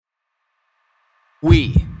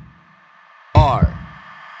We are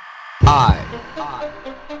I.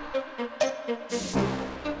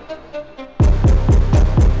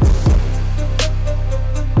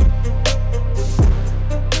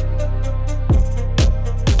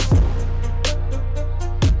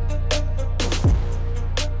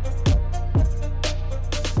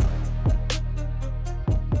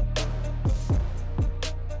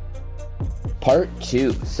 Part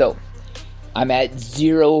 2. So, I'm at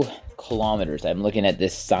 0 kilometers. I'm looking at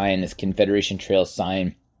this sign, this Confederation Trail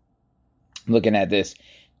sign. I'm looking at this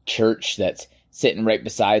church that's sitting right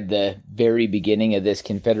beside the very beginning of this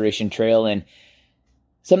Confederation Trail. And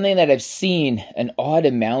something that I've seen an odd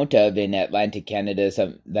amount of in Atlantic Canada,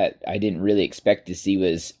 that I didn't really expect to see,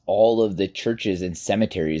 was all of the churches and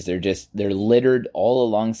cemeteries. They're littered all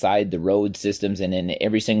alongside the road systems and in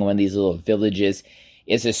every single one of these little villages.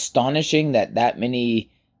 It's astonishing that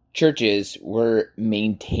many churches were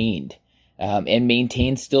maintained and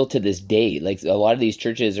maintained still to this day. Like, a lot of these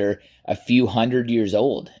churches are a few hundred years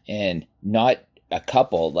old, and not a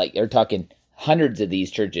couple. Like, they're talking hundreds of these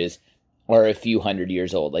churches are a few hundred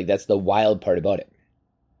years old. Like, that's the wild part about it.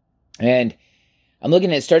 And I'm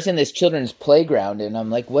looking at it starts in this children's playground, and I'm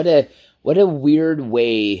like, what a weird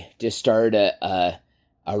way to start a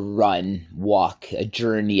run, walk, a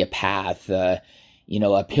journey, a path, a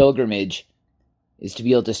pilgrimage, is to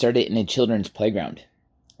be able to start it in a children's playground.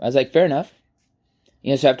 I was like, fair enough.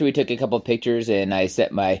 So after we took a couple of pictures and I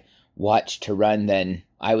set my watch to run, then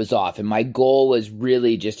I was off. And my goal was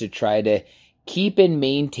really just to try to keep and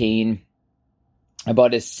maintain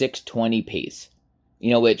about a 6:20 pace,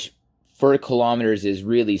 which 4 kilometers is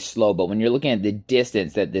really slow. But when you're looking at the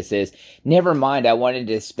distance that this is, never mind, I wanted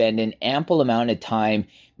to spend an ample amount of time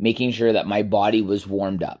making sure that my body was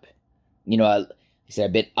warmed up.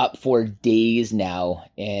 I've been up for days now,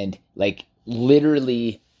 and like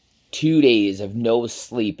literally 2 days of no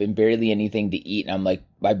sleep and barely anything to eat. And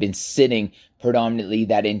I've been sitting predominantly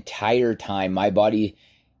that entire time. My body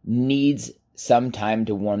needs some time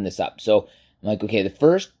to warm this up. So I'm like, okay, the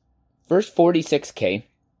first 46K,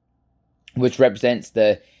 which represents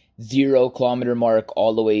the 0 kilometer mark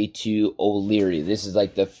all the way to O'Leary. This is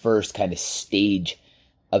like the first kind of stage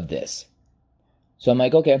of this. So I'm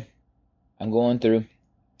like, okay, I'm going through.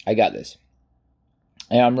 I got this.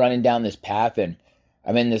 And I'm running down this path, and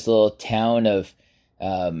I'm in this little town of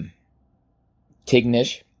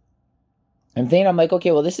Tignish. I'm like,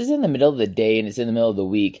 okay, well, this is in the middle of the day, and it's in the middle of the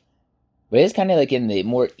week. But it's kind of like in the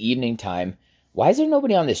more evening time. Why is there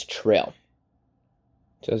nobody on this trail?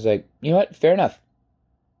 So I was like, you know what? Fair enough.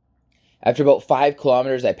 After about 5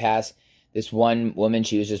 kilometers, I pass this one woman.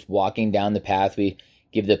 She was just walking down the path. We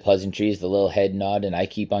give the pleasantries, the little head nod, and I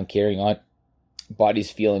keep on carrying on.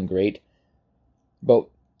 Body's feeling great. About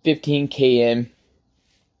 15K in,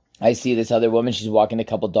 I see this other woman. She's walking a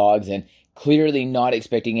couple dogs, and clearly not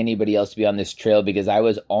expecting anybody else to be on this trail, because I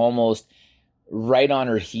was almost right on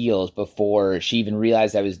her heels before she even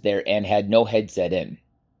realized I was there and had no headset in.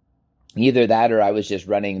 Either that, or I was just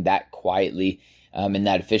running that quietly and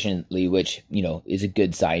that efficiently, which, is a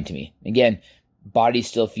good sign to me. Again, body's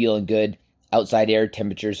still feeling good. Outside air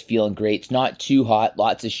temperature's feeling great. It's not too hot.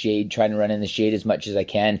 Lots of shade. Trying to run in the shade as much as I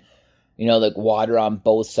can. Like water on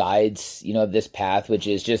both sides, of this path, which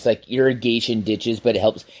is just like irrigation ditches, but it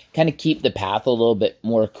helps kind of keep the path a little bit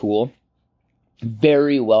more cool.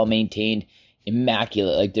 Very well maintained.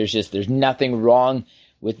 Immaculate. Like, there's nothing wrong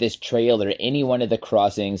with this trail or any one of the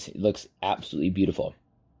crossings. It looks absolutely beautiful.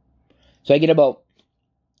 So I get about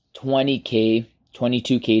 20K,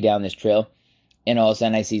 22K down this trail. And all of a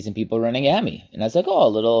sudden, I see some people running at me. And I was like, oh, a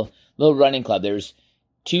little running club. There's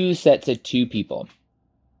 2 sets of 2 people.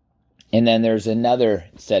 And then there's another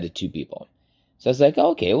set of 2 people. So I was like, oh,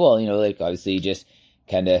 okay, well, obviously just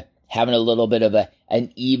kind of having a little bit of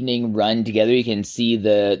an evening run together. You can see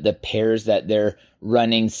the pairs that their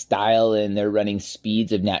running style and their running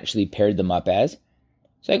speeds have naturally paired them up as.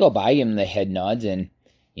 So I go by, give them the head nods, and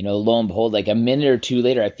lo and behold, like a minute or 2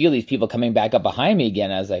 later, I feel these people coming back up behind me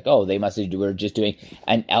again. I was like, oh, they were just doing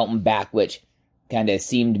an out and back, which kind of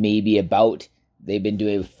seemed maybe about, they've been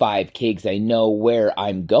doing 5K, because I know where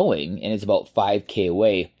I'm going, and it's about 5K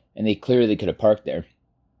away, and they clearly could have parked there.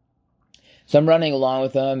 So I'm running along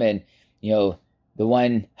with them, and, the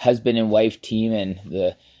one husband and wife team, and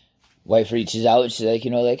the wife reaches out, and she's like,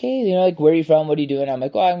 hey, where are you from? What are you doing? I'm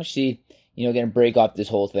like, oh, I'm actually, going to break off this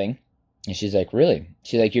whole thing. And she's like, really?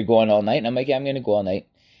 She's like, you're going all night? And I'm like, yeah, I'm going to go all night.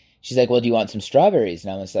 She's like, well, do you want some strawberries?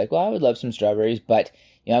 And I was like, well, I would love some strawberries, but,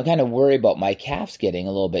 I'm kind of worried about my calves getting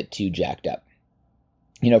a little bit too jacked up,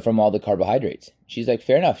 from all the carbohydrates. She's like,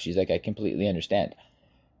 fair enough. She's like, I completely understand.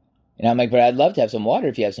 And I'm like, but I'd love to have some water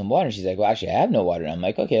if you have some water. And she's like, well, actually, I have no water. And I'm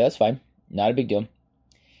like, okay, that's fine. Not a big deal.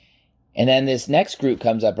 And then this next group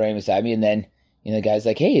comes up right beside me. And then, the guy's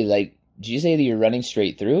like, hey, like, did you say that you're running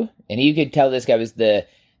straight through? And you could tell this guy was the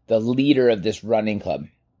leader of this running club.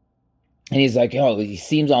 And he's like, he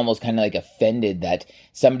seems almost kind of like offended that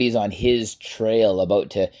somebody's on his trail about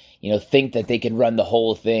to, think that they could run the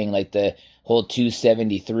whole thing, like the whole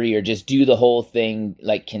 273, or just do the whole thing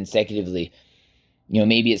like consecutively.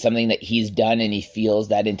 Maybe it's something that he's done and he feels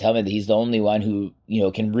that entitlement that he's the only one who,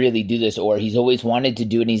 can really do this, or he's always wanted to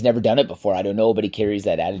do it and he's never done it before. I don't know, but he carries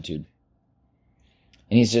that attitude.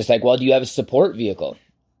 And he's just like, well, do you have a support vehicle?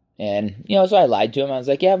 And, so I lied to him. I was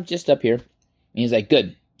like, yeah, I'm just up here. And he's like,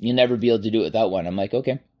 good. You'll never be able to do it without one. I'm like,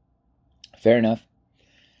 okay, fair enough.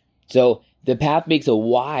 So the path makes a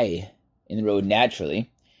Y in the road naturally.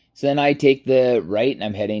 So then I take the right and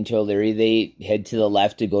I'm heading to O'Leary. They head to the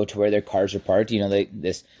left to go to where their cars are parked.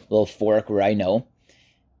 This little fork where I know.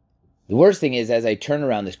 The worst thing is, as I turn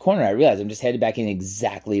around this corner, I realize I'm just headed back in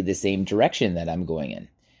exactly the same direction that I'm going in.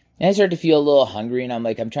 And I start to feel a little hungry, and I'm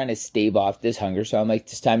like, I'm trying to stave off this hunger. So I'm like,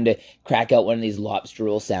 it's time to crack out one of these lobster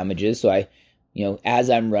roll sandwiches. So I, as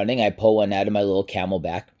I'm running, I pull one out of my little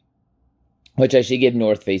Camelback, which I should give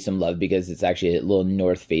North Face some love because it's actually a little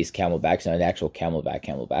North Face Camelback. It's not an actual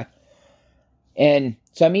Camelback. And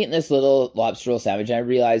so I'm eating this little lobster roll sandwich, and I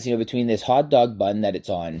realize, between this hot dog bun that it's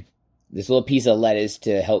on, this little piece of lettuce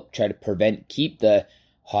to help try to keep the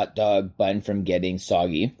hot dog bun from getting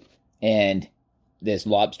soggy, and this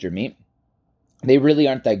lobster meat, they really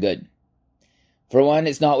aren't that good. For one,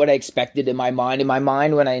 it's not what I expected in my mind. In my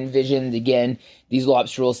mind, when I envisioned, again, these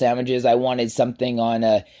lobster roll sandwiches, I wanted something on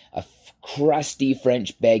a crusty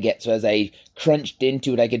French baguette. So as I crunched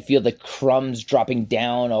into it, I could feel the crumbs dropping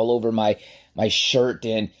down all over my shirt.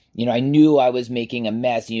 And, I knew I was making a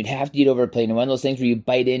mess. And you'd have to eat over a plate. And one of those things where you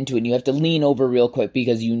bite into it and you have to lean over real quick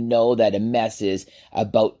because you know that a mess is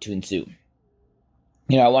about to ensue.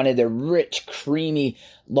 I wanted the rich, creamy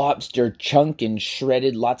lobster chunk and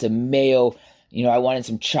shredded, lots of mayo. I wanted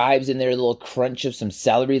some chives in there, a little crunch of some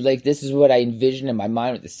celery. Like, this is what I envisioned in my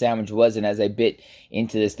mind what the sandwich was. And as I bit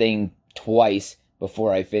into this thing twice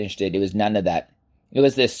before I finished it, it was none of that. It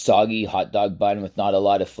was this soggy hot dog bun with not a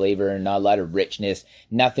lot of flavor and not a lot of richness.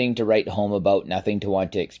 Nothing to write home about, nothing to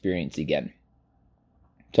want to experience again.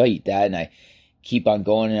 So I eat that and I keep on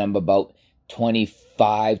going, and I'm about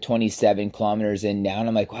 27 kilometers in now. And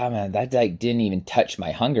I'm like, wow, man, that didn't even touch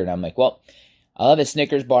my hunger. And I'm like, well, I'll have a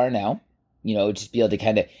Snickers bar now. Just be able to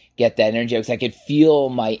kind of get that energy, because I could feel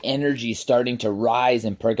my energy starting to rise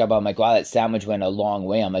and perk up. I'm like, wow, that sandwich went a long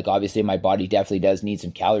way. I'm like, obviously my body definitely does need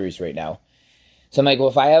some calories right now. So I'm like, well,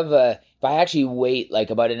 if I actually wait like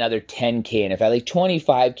about another 10K, and if I like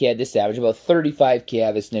 25K at this sandwich, about 35K I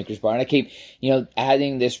have a Snickers bar, and I keep,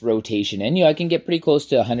 adding this rotation in, I can get pretty close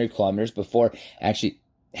to 100 kilometers before I actually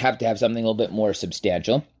have to have something a little bit more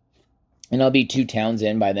substantial. And I'll be 2 towns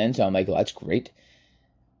in by then. So I'm like, well, that's great.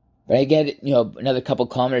 But I get, another couple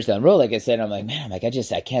kilometers down the road, like I said, I'm like, man, I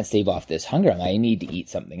can't stave off this hunger. I need to eat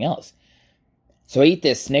something else. So I eat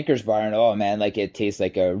this Snickers bar, and oh man, like it tastes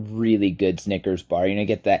like a really good Snickers bar.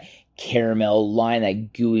 Get that caramel line,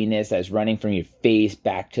 that gooiness that's running from your face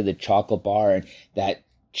back to the chocolate bar, and that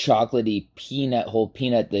chocolatey whole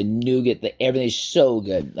peanut, the nougat, everything's so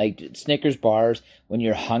good. Like, Snickers bars, when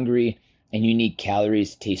you're hungry and you need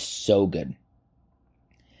calories, taste so good.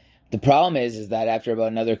 The problem is that after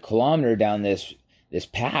about another kilometer down this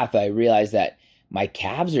path, I realized that my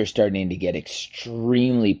calves are starting to get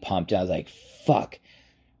extremely pumped. And I was like, fuck,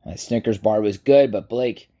 my Snickers bar was good, but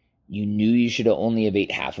Blake, you knew you should have only have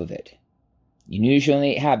ate half of it. You knew you should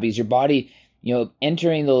only eat half, because your body,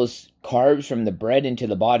 entering those carbs from the bread into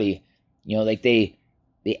the body, like they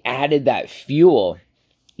added that fuel,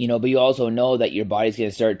 but you also know that your body's going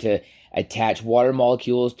to start to attach water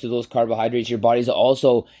molecules to those carbohydrates. Your body's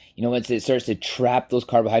also, once it starts to trap those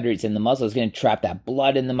carbohydrates in the muscle, it's going to trap that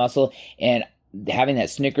blood in the muscle. And having that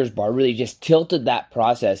Snickers bar really just tilted that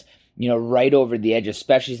process, right over the edge,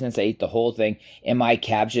 especially since I ate the whole thing. And my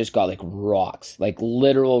calves just got like rocks, like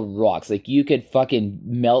literal rocks. Like, you could fucking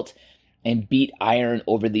melt and beat iron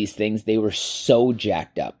over these things. They were so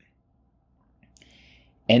jacked up.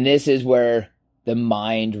 And this is where the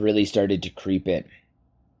mind really started to creep in.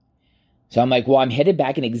 So I'm like, well, I'm headed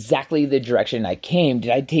back in exactly the direction I came.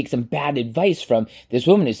 Did I take some bad advice from this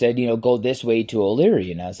woman who said, go this way to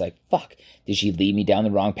O'Leary? And I was like, fuck, did she lead me down the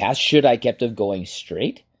wrong path? Should I kept of going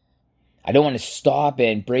straight? I don't want to stop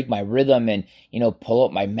and break my rhythm and, pull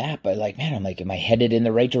up my map. But am I headed in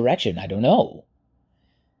the right direction? I don't know.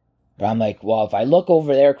 But I'm like, well, if I look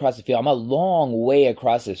over there across the field, I'm a long way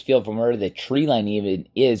across this field from where the tree line even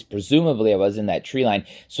is. Presumably I was in that tree line.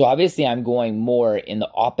 So obviously I'm going more in the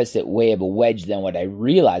opposite way of a wedge than what I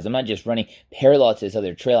realized. I'm not just running parallel to this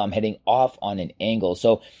other trail. I'm heading off on an angle.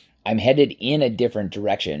 So I'm headed in a different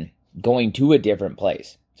direction, going to a different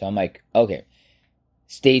place. So I'm like, okay,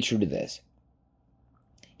 stay true to this.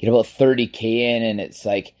 Get about 30K in, and it's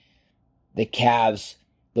like the calves,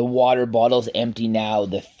 the water bottle's empty now.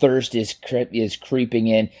 The thirst is creeping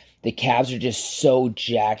in. The calves are just so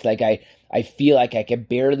jacked. Like I feel like I can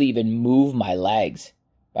barely even move my legs.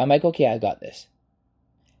 But I'm like, okay, I got this.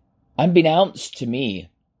 Unbeknownst to me,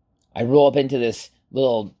 I roll up into this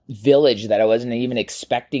little village that I wasn't even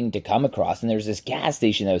expecting to come across. And there's this gas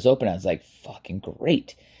station that was open. I was like, fucking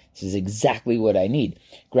great. This is exactly what I need.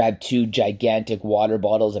 Grabbed 2 gigantic water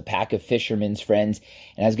bottles, a pack of Fisherman's Friends,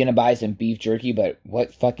 and I was going to buy some beef jerky, but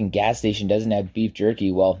what fucking gas station doesn't have beef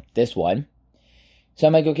jerky? Well, this one. So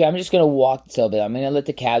I'm like, okay, I'm just going to walk this a little bit. I'm going to let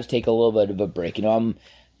the calves take a little bit of a break. You know, I'm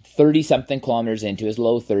 30-something kilometers into his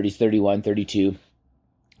low 30s, 31, 32.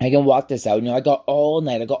 I can walk this out. You know, I got all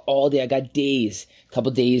night. I got all day. I got days, a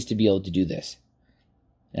couple days to be able to do this.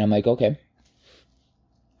 And I'm like, okay.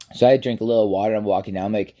 So I drink a little water. I'm walking down.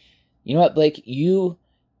 I'm like, you know what, Blake?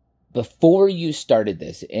 Before you started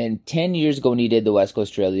this, and 10 years ago when you did the West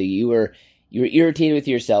Coast Trail, you were irritated with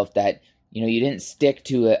yourself that, you know, you didn't stick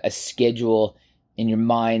to a schedule in your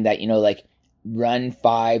mind that, you know, like run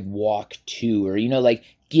 5, walk 2, or, you know, like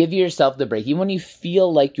give yourself the break. Even when you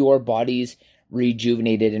feel like your body's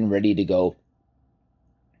rejuvenated and ready to go,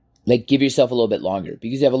 like give yourself a little bit longer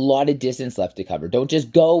because you have a lot of distance left to cover. Don't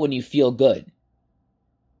just go when you feel good.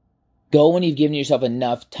 Go when you've given yourself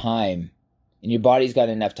enough time and your body's got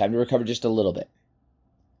enough time to recover just a little bit.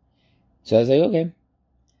 So I was like, okay.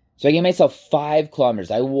 So I gave myself 5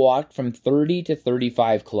 kilometers. I walked from 30 to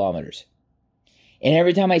 35 kilometers. And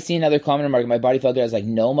every time I see another kilometer mark, my body felt good. I was like,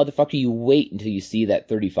 no, motherfucker, you wait until you see that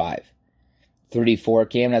 35. 34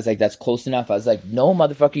 came and I was like, that's close enough. I was like, no,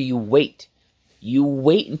 motherfucker, you wait. You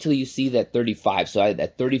wait until you see that 35. So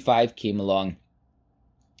that 35 came along.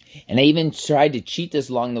 And I even tried to cheat this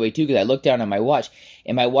along the way too, because I looked down at my watch,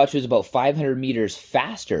 and my watch was about 500 meters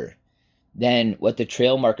faster than what the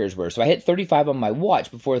trail markers were. So I hit 35 on my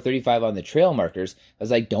watch before 35 on the trail markers. I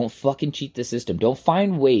was like, don't fucking cheat the system. Don't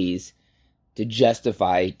find ways to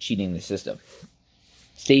justify cheating the system.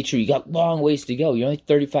 Stay true. You got long ways to go. You're only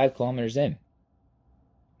 35 kilometers in.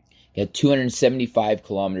 You got 275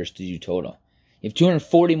 kilometers to do total. You have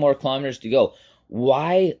 240 more kilometers to go.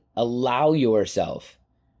 Why allow yourself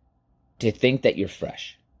to think that you're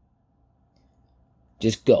fresh?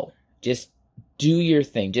 Just go. Just do your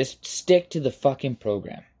thing. Just stick to the fucking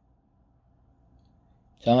program.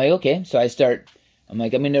 So I'm like, okay. So I'm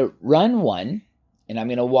like, I'm going to run 1 and I'm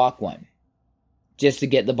going to walk 1 just to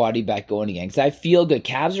get the body back going again. Because I feel good.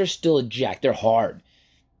 Calves are still jacked. They're hard.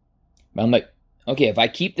 But I'm like, okay, if I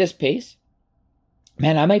keep this pace,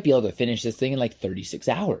 man, I might be able to finish this thing in like 36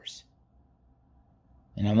 hours.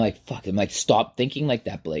 And I'm like, fuck. I'm like, stop thinking like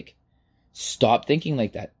that, Blake. Stop thinking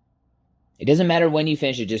like that. It doesn't matter when you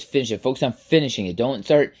finish it, just finish it. Focus on finishing it. Don't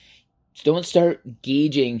start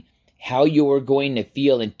gauging how you're going to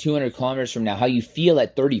feel in 200 kilometers from now, how you feel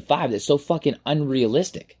at 35. That's so fucking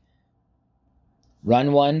unrealistic.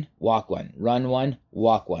 Run 1, walk 1. Run 1,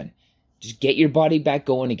 walk 1. Just get your body back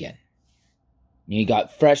going again. You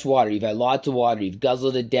got fresh water. You've had lots of water. You've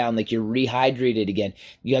guzzled it down like you're rehydrated again.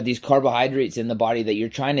 You got these carbohydrates in the body that you're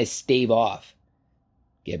trying to stave off.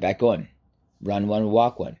 Get back going. Run 1,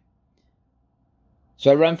 walk 1.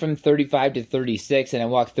 So I run from 35 to 36, and I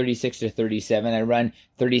walk 36 to 37. I run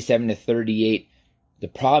 37 to 38. The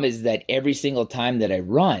problem is that every single time that I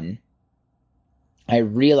run, I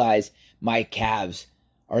realize my calves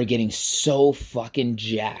are getting so fucking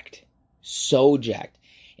jacked. So jacked.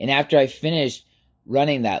 And after I finished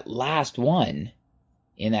running that last one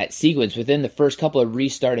in that sequence, within the first couple of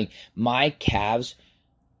restarting, my calves,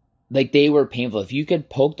 like, they were painful. If you could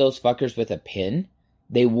poke those fuckers with a pin,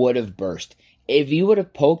 they would have burst. If you would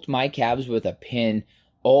have poked my calves with a pin,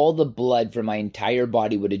 all the blood from my entire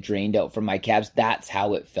body would have drained out from my calves. That's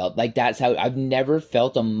how it felt. Like, that's how, I've never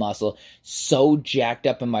felt a muscle so jacked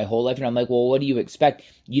up in my whole life. And I'm like, well, what do you expect?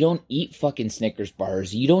 You don't eat fucking Snickers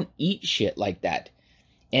bars. You don't eat shit like that.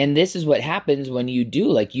 And this is what happens when you do.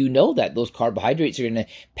 Like, you know that those carbohydrates are going to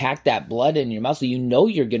pack that blood in your muscle. You know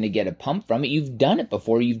you're going to get a pump from it. You've done it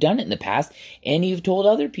before. You've done it in the past. And you've told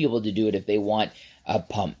other people to do it if they want a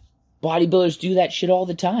pump. Bodybuilders do that shit all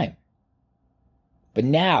the time. But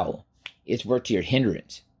now, it's worked to your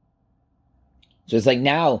hindrance. So it's like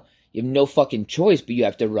now, you have no fucking choice, but you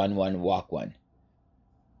have to run 1, walk 1.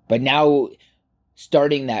 But now,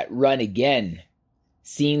 starting that run again,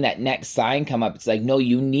 seeing that next sign come up, it's like, no,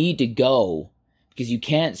 you need to go, because you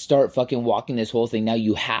can't start fucking walking this whole thing. Now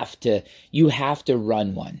you have to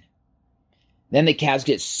run one. Then the calves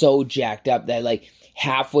get so jacked up that like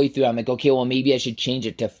halfway through, I'm like, okay, well, maybe I should change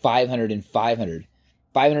it to 500 and 500.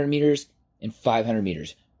 500 meters and 500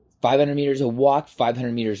 meters. 500 meters a walk,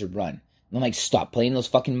 500 meters a run. And I'm like, stop playing those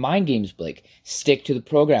fucking mind games, Blake. Stick to the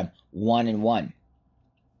program. 1 and 1.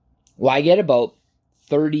 Well, I get about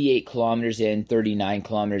 38 kilometers in, 39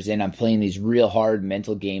 kilometers in. I'm playing these real hard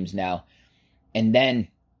mental games now. And then,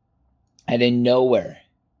 out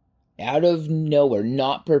of nowhere,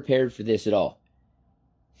 not prepared for this at all,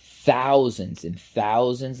 thousands and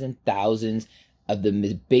thousands and thousands of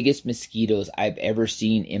the biggest mosquitoes I've ever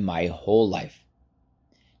seen in my whole life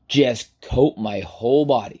just coat my whole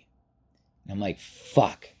body. And I'm like,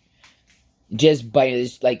 fuck. Just by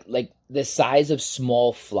this, like the size of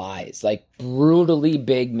small flies, like brutally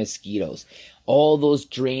big mosquitoes. All those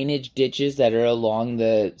drainage ditches that are along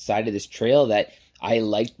the side of this trail that I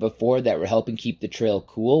liked before that were helping keep the trail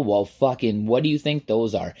cool. Well, fucking, what do you think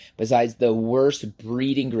those are? Besides the worst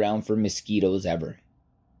breeding ground for mosquitoes ever.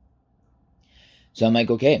 So I'm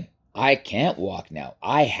like, okay, I can't walk now.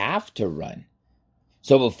 I have to run.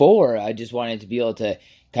 So before, I just wanted to be able to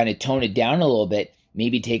kind of tone it down a little bit,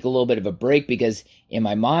 maybe take a little bit of a break, because in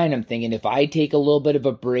my mind, I'm thinking if I take a little bit of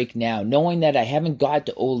a break now, knowing that I haven't got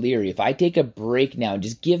to O'Leary, if I take a break now,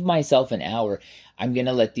 just give myself an hour, I'm going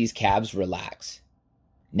to let these calves relax.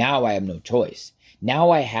 Now I have no choice.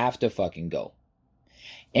 Now I have to fucking go.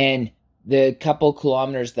 And the couple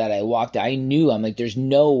kilometers that I walked, I knew, I'm like, there's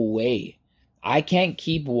no way. I can't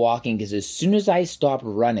keep walking, because as soon as I stop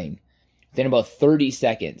running, within about 30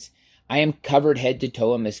 seconds, I am covered head to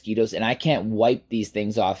toe in mosquitoes, and I can't wipe these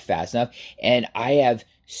things off fast enough. And I have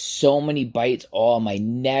so many bites all on my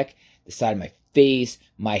neck, the side of my face,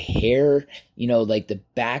 my hair, like the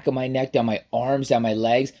back of my neck, down my arms, down my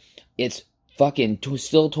legs. It's fucking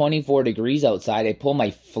still 24 degrees outside. I pull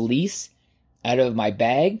my fleece out of my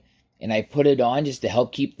bag and I put it on just to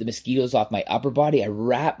help keep the mosquitoes off my upper body. I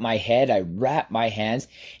wrap my head, I wrap my hands,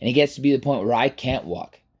 and it gets to be the point where I can't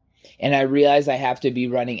walk. And I realize I have to be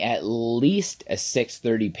running at least a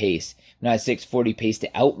 6:30 pace, not a 6:40 pace,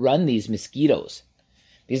 to outrun these mosquitoes.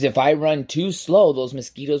 Because if I run too slow, those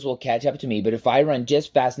mosquitoes will catch up to me. But if I run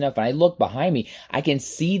just fast enough and I look behind me, I can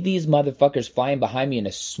see these motherfuckers flying behind me in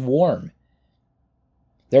a swarm.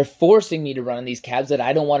 They're forcing me to run on these calves that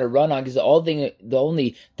I don't want to run on, because the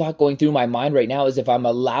only thought going through my mind right now is if I'm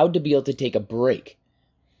allowed to be able to take a break.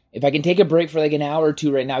 If I can take a break for like an hour or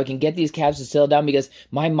two right now, I can get these calves to settle down, because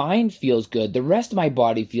my mind feels good. The rest of my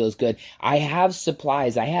body feels good. I have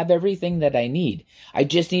supplies. I have everything that I need. I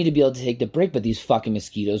just need to be able to take the break, but these fucking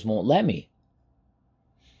mosquitoes won't let me.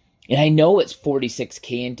 And I know it's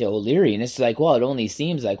 46K into O'Leary, and it's like, well, it only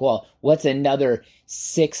seems like, well, what's another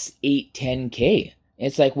 6, 8, 10K?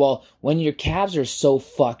 It's like, well, when your calves are so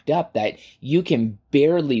fucked up that you can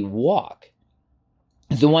barely walk.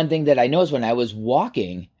 The one thing that I noticed when I was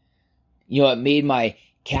walking, it made my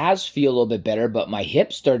calves feel a little bit better, but my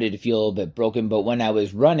hips started to feel a little bit broken. But when I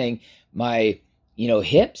was running, my,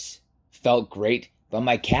 hips felt great, but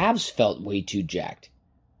my calves felt way too jacked.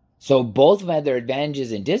 So both of them had their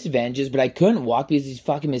advantages and disadvantages, but I couldn't walk because these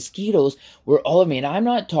fucking mosquitoes were all of me. And I'm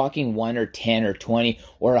not talking 1 or 10 or 20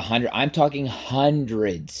 or 100. I'm talking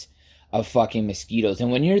hundreds of fucking mosquitoes.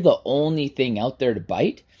 And when you're the only thing out there to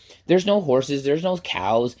bite, there's no horses, there's no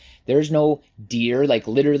cows, there's no deer. Like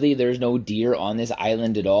literally there's no deer on this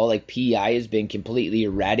island at all. Like PEI has been completely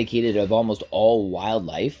eradicated of almost all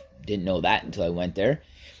wildlife. Didn't know that until I went there.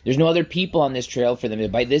 There's no other people on this trail for them to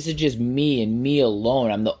bite. This is just me and me alone.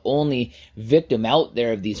 I'm the only victim out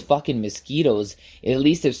there of these fucking mosquitoes. At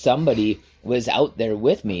least if somebody was out there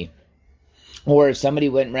with me, or if somebody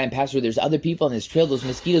went and ran past where there's other people on this trail, those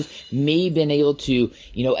mosquitoes may have been able to,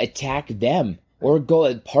 attack them or go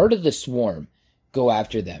as part of the swarm, go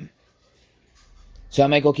after them. So I'm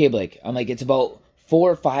like, okay, Blake. I'm like, it's about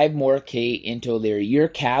 4 or 5 more K into O'Leary. Your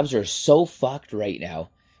calves are so fucked right now.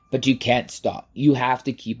 But you can't stop. You have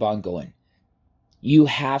to keep on going. You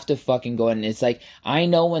have to fucking go. And it's like, I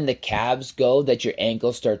know when the calves go that your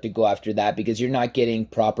ankles start to go after that, because you're not getting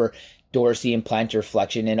proper dorsal and plantar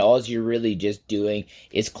flexion, and all you're really just doing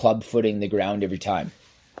is club footing the ground every time.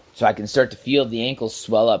 So I can start to feel the ankles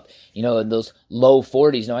swell up, in those low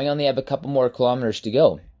 40s, knowing I only have a couple more kilometers to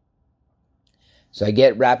go. So I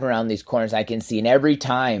get wrapping around these corners, I can see, and every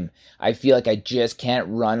time I feel like I just can't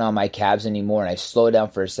run on my calves anymore, and I slow down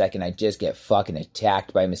for a second, I just get fucking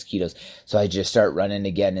attacked by mosquitoes. So I just start running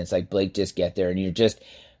again, and it's like, Blake, just get there, and you're just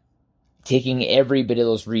taking every bit of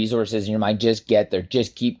those resources in your mind, just get there,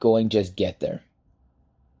 just keep going, just get there.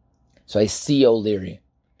 So I see O'Leary.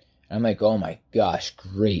 I'm like, oh my gosh,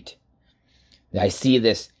 great. I see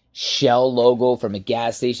this Shell logo from a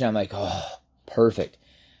gas station. I'm like, oh, perfect.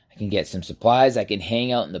 I can get some supplies. I can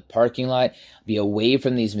hang out in the parking lot, be away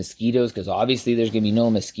from these mosquitoes, because obviously there's going to be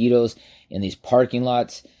no mosquitoes in these parking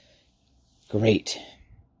lots. Great.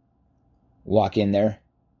 Walk in there.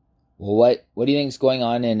 Well, what do you think is going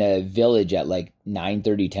on in a village at like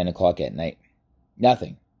 9:30, 10 o'clock at night?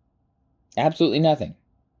 Nothing. Absolutely nothing.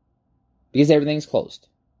 Because everything's closed.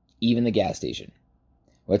 Even the gas station.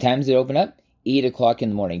 What time does it open up? 8 o'clock in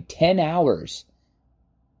the morning. 10 hours.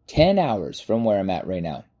 10 hours from where I'm at right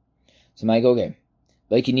now. So I'm like, okay.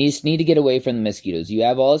 Like, you just need to get away from the mosquitoes. You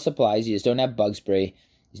have all the supplies. You just don't have bug spray. You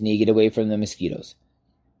just need to get away from the mosquitoes.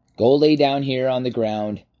 Go lay down here on the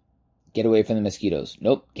ground. Get away from the mosquitoes.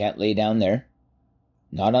 Nope, can't lay down there.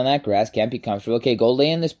 Not on that grass. Can't be comfortable. Okay, go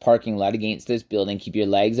lay in this parking lot against this building. Keep your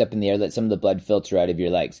legs up in the air. Let some of the blood filter out of your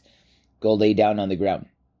legs. Go lay down on the ground.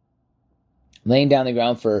 Laying down on the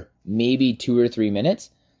ground for maybe 2 or 3 minutes,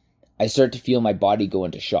 I start to feel my body go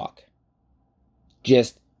into shock.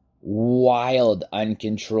 Just wild,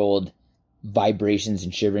 uncontrolled vibrations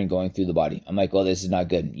and shivering going through the body. I'm like, well, this is not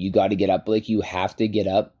good. You got to get up, Blake. You have to get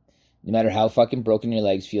up. No matter how fucking broken your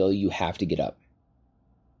legs feel, you have to get up.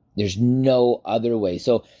 There's no other way.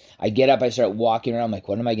 So I get up, I start walking around. I'm like,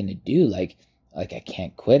 what am I going to do? Like I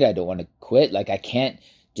can't quit. I don't want to quit. Like, I can't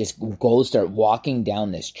just go start walking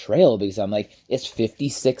down this trail, because I'm like, it's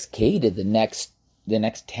 56K to the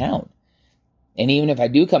next town. And even if I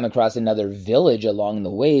do come across another village along the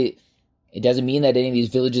way, it doesn't mean that any of these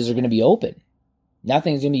villages are going to be open.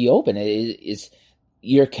 Nothing's going to be open.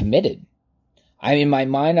 You're committed. I'm in my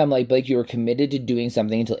mind, I'm like, Blake, you were committed to doing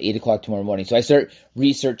something until 8 o'clock tomorrow morning. So I start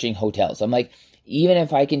researching hotels. I'm like, even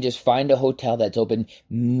if I can just find a hotel that's open,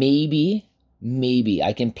 maybe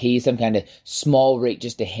I can pay some kind of small rate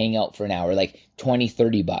just to hang out for an hour, like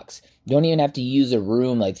 $20-$30. Don't even have to use a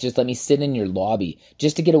room. Like, just let me sit in your lobby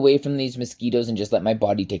just to get away from these mosquitoes and just let my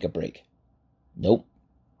body take a break. Nope.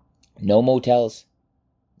 No motels.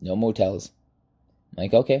 No motels. I'm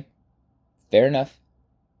like, okay, fair enough.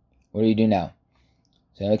 What do you do now?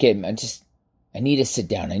 So, okay, I need to sit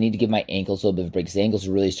down. I need to give my ankles a little bit of a break, because the ankles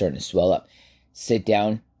are really starting to swell up. Sit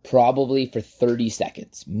down, probably for 30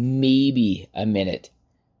 seconds, maybe a minute,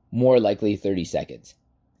 more likely 30 seconds.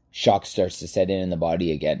 Shock starts to set in the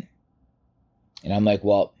body again. And I'm like,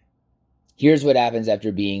 well, here's what happens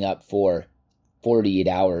after being up for 48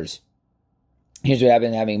 hours. Here's what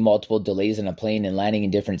happens having multiple delays on a plane and landing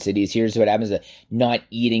in different cities. Here's what happens to not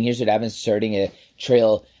eating. Here's what happens to starting a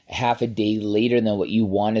trail half a day later than what you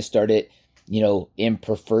want to start it, in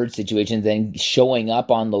preferred situations, then showing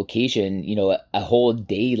up on location, a whole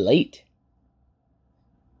day late.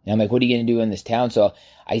 And I'm like, what are you going to do in this town? So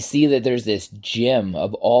I see that there's this gym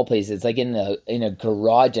of all places. It's like in a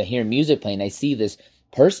garage. I hear music playing. I see this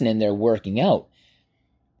person in there working out.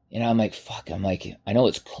 And I'm like, fuck. I'm like, I know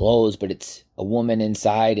it's closed, but it's a woman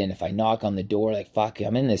inside. And if I knock on the door, like, fuck,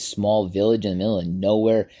 I'm in this small village in the middle of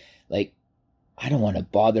nowhere. Like, I don't want to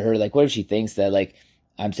bother her. Like, what if she thinks that, like,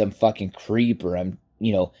 I'm some fucking creep, or I'm,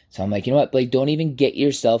 So I'm like, you know what, Blake, don't even get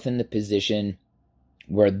yourself in the position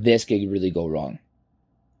where this could really go wrong.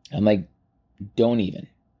 I'm like, don't even.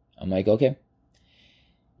 I'm like, okay.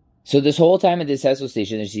 So this whole time at this Esso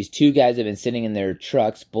station, there's these two guys that have been sitting in their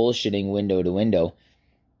trucks bullshitting window to window.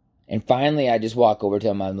 And finally, I just walk over to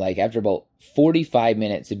them. I'm like, after about 45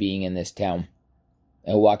 minutes of being in this town,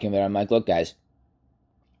 I walk in there. I'm like, look, guys,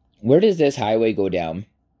 where does this highway go down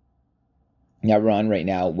that we're on right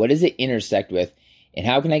now? What does it intersect with? And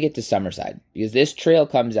how can I get to Summerside? Because this trail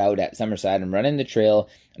comes out at Summerside. I'm running the trail.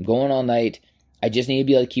 I'm going all night. I just need to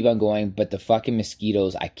be able to keep on going. But the fucking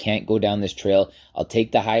mosquitoes, I can't go down this trail. I'll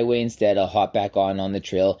take the highway instead. I'll hop back on the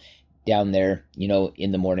trail down there,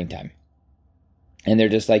 in the morning time. And they're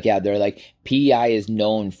just like, yeah, they're like, PEI is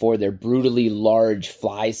known for their brutally large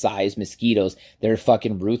fly-sized mosquitoes. They're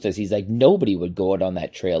fucking ruthless. He's like, nobody would go out on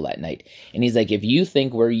that trail at night. And he's like, if you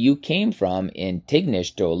think where you came from in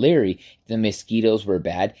Tignish to O'Leary, the mosquitoes were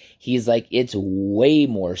bad, he's like, it's way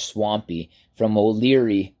more swampy from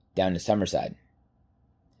O'Leary down to Summerside.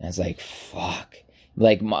 And I was like, fuck.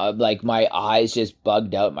 Like my eyes just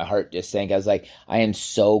bugged out. My heart just sank. I was like, I am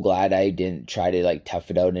so glad I didn't try to like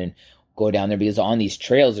tough it out and go down there, because on these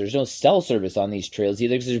trails, there's no cell service on these trails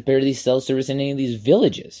either, because there's barely cell service in any of these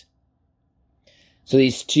villages. So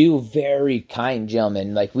these two very kind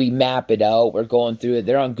gentlemen, like, we map it out. We're going through it.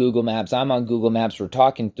 They're on Google Maps. I'm on Google Maps. We're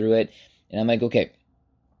talking through it. And I'm like, okay,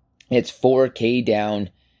 it's 4K down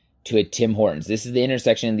to a Tim Hortons. This is the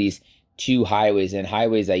intersection of these two highways, and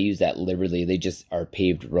highways, I use that liberally. They just are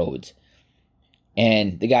paved roads.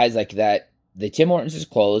 And the guy's like, that the Tim Hortons is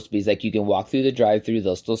closed, but he's like, you can walk through the drive-thru,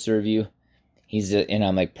 they'll still serve you. And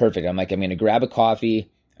I'm like, perfect. I'm like, I'm going to grab a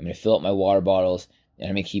coffee, I'm going to fill up my water bottles, and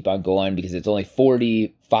I'm going to keep on going because it's only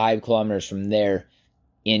 45 kilometers from there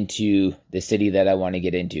into the city that I want to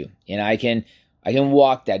get into. And I can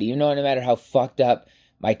walk that, even though no matter how fucked up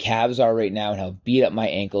my calves are right now and how beat up my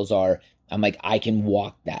ankles are, I'm like, I can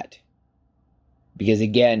walk that. Because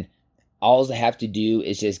again, all I have to do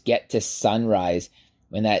is just get to sunrise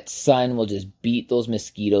when that sun will just beat those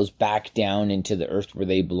mosquitoes back down into the earth where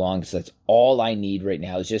they belong. So that's all I need right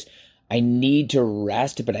now. It's just, I need to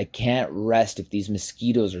rest, but I can't rest if these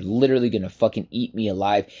mosquitoes are literally going to fucking eat me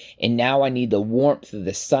alive. And now I need the warmth of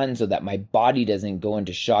the sun so that my body doesn't go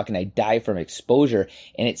into shock and I die from exposure.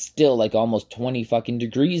 And it's still like almost 20 fucking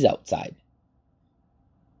degrees outside.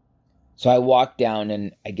 So I walk down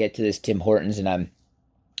and I get to this Tim Hortons and I'm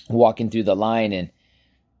walking through the line and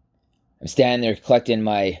I'm standing there collecting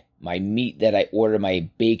my meat that I ordered, my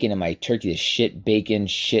bacon and my turkey, the shit bacon,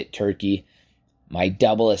 shit turkey, my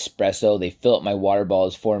double espresso. They fill up my water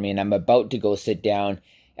bottles for me, and I'm about to go sit down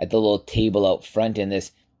at the little table out front, and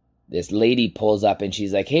this lady pulls up and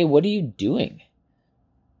she's like, hey, what are you doing?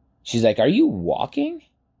 She's like, are you walking?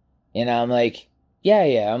 And I'm like,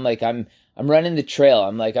 yeah. I'm like, I'm running the trail.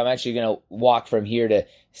 I'm like, I'm actually going to walk from here to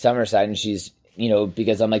Summerside. And she's,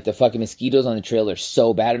 because I'm like, the fucking mosquitoes on the trail are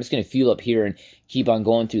so bad. I'm just going to fuel up here and keep on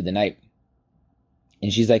going through the night.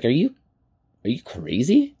 And she's like, are you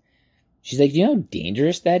crazy? She's like, do you know how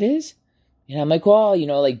dangerous that is? And I'm like, well,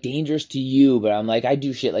 like dangerous to you, but I'm like, I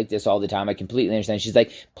do shit like this all the time. I completely understand. She's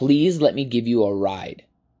like, please let me give you a ride.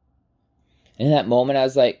 And in that moment, I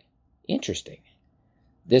was like, interesting.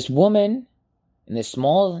 This woman in this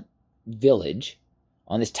small village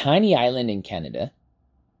on this tiny island in Canada,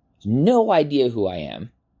 no idea who I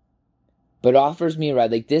am, but offers me a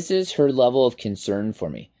ride. Like, this is her level of concern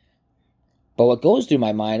for me. But what goes through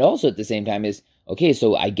my mind also at the same time is, okay,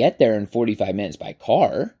 so I get there in 45 minutes by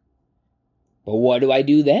car, but what do I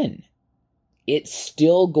do then? It's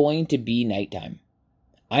still going to be nighttime.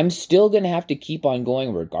 I'm still going to have to keep on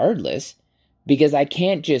going regardless because I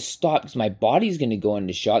can't just stop because my body's going to go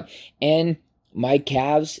into shock and my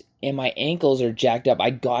calves and my ankles are jacked up.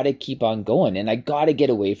 I got to keep on going and I got to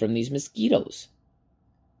get away from these mosquitoes.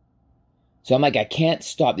 So I'm like, I can't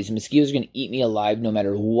stop. These mosquitoes are going to eat me alive no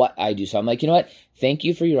matter what I do. So I'm like, you know what? Thank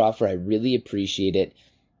you for your offer. I really appreciate it.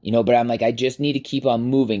 But I'm like, I just need to keep on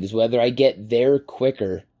moving because whether I get there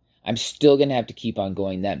quicker, I'm still going to have to keep on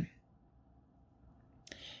going then.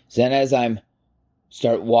 So then as I'm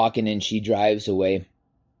start walking and she drives away,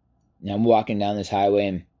 and I'm walking down this highway,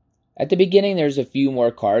 and at the beginning there's a few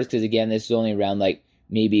more cars because again, this is only around like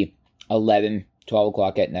maybe 11, 12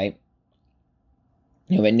 o'clock at night.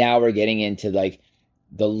 But now we're getting into like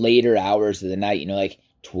the later hours of the night, like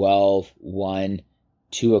 12, 1,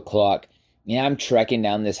 2 o'clock. I'm trekking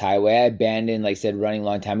down this highway. I abandoned, like I said, running a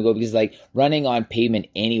long time ago because like running on pavement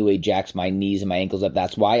anyway jacks my knees and my ankles up.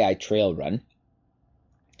 That's why I trail run.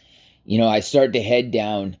 I start to head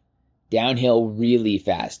downhill really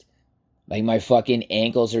fast. Like my fucking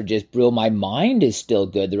ankles are just brutal. My mind is still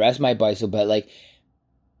good. The rest of my body's still, but like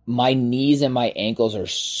my knees and my ankles are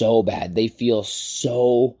so bad. They feel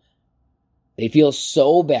so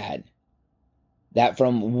bad that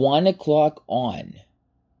from 1 o'clock on,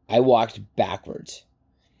 I walked backwards.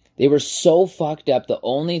 They were so fucked up. The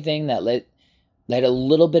only thing that let a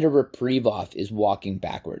little bit of reprieve off is walking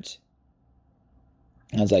backwards.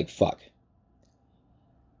 I was like, fuck.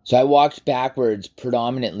 So I walked backwards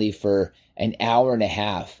predominantly for an hour and a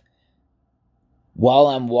half. While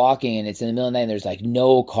I'm walking and it's in the middle of the night and there's like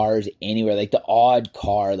no cars anywhere, like the odd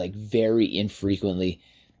car, like very infrequently.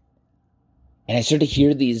 And I start to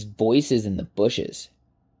hear these voices in the bushes.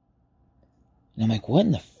 And I'm like, what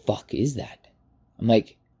in the fuck is that? I'm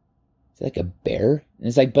like, is it like a bear? And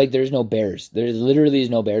it's like there's no bears. There literally is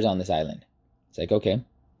no bears on this island. It's like, okay.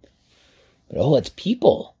 But it's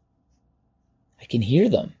people. I can hear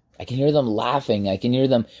them. I can hear them laughing. I can hear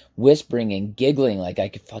them whispering and giggling. Like I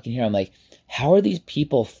could fucking hear. I'm like, how are these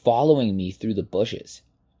people following me through the bushes?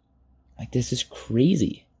 Like, this is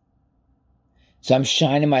crazy. So I'm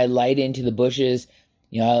shining my light into the bushes.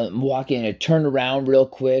 I'm walking. I turn around real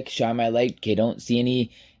quick, shine my light. Okay, don't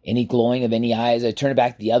see any glowing of any eyes. I turn it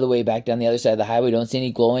back the other way, back down the other side of the highway. Don't see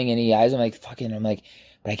any glowing, any eyes. I'm like,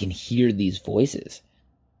 but I can hear these voices.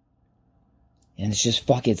 And it's just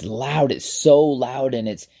it's loud. It's so loud and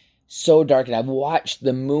it's so dark. And I've watched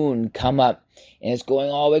the moon come up and it's going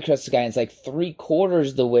all the way across the sky. And it's like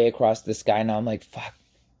 3/4 the way across the sky. Now I'm like, fuck.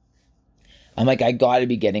 I'm like, I gotta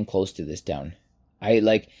be getting close to this town. I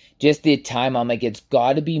like, just the time, I'm like, it's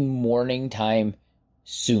gotta be morning time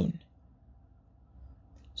soon.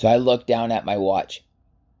 So I look down at my watch.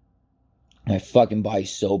 My fucking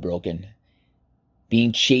body's so broken.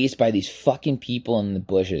 Being chased by these fucking people in the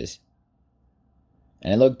bushes.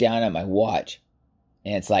 And I look down at my watch.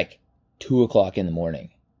 And it's like 2 o'clock in the morning.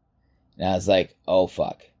 And I was like, oh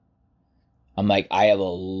fuck. I'm like, I have a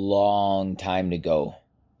long time to go.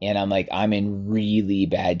 And I'm like, I'm in really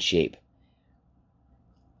bad shape.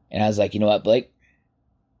 And I was like, you know what, Blake?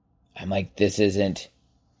 I'm like, this isn't...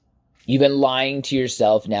 You've been lying to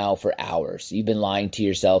yourself now for hours. You've been lying to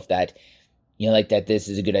yourself that, you know, like that this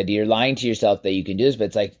is a good idea. You're lying to yourself that you can do this. But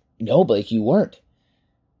it's like, no, Blake, you weren't.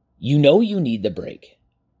 You know you need the break.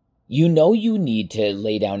 You know you need to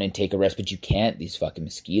lay down and take a rest, but you can't. These fucking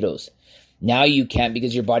mosquitoes. Now you can't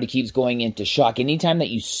because your body keeps going into shock. Anytime that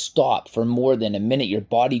you stop for more than a minute, your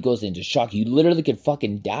body goes into shock. You literally could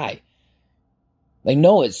fucking die. Like,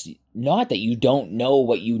 no, it's not that you don't know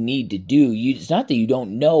what you need to do. It's not that you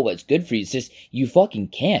don't know what's good for you. It's just you fucking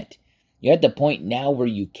can't. You're at the point now where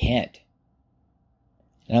you can't.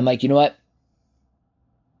 And I'm like, you know what?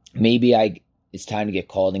 Maybe it's time to get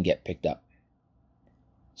called and get picked up.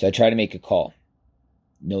 So I try to make a call.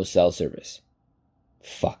 No cell service.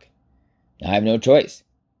 Fuck. I have no choice.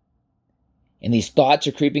 And these thoughts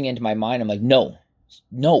are creeping into my mind. I'm like, no.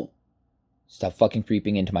 Stop fucking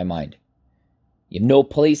creeping into my mind. You have no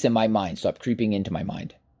place in my mind. Stop creeping into my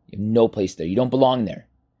mind. You have no place there. You don't belong there.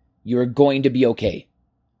 You're going to be okay.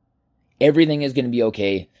 Everything is going to be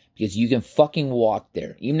okay because you can fucking walk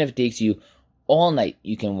there. Even if it takes you all night,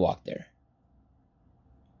 you can walk there.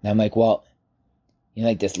 And I'm like, well, you know,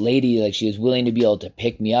 like this lady, like she was willing to be able to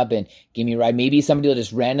pick me up and give me a ride. Maybe somebody will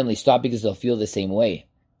just randomly stop because they'll feel the same way.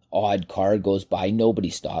 Odd car goes by, nobody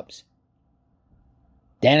stops.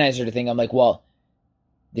 Then I started thinking, I'm like, well,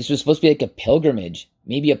 this was supposed to be like a pilgrimage.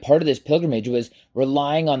 Maybe a part of this pilgrimage was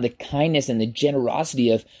relying on the kindness and the generosity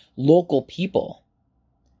of local people.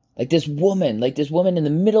 Like this woman in the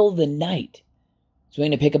middle of the night is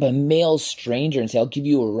willing to pick up a male stranger and say, I'll give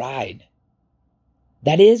you a ride.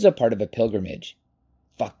 That is a part of a pilgrimage.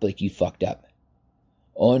 Fuck, Blake, you fucked up.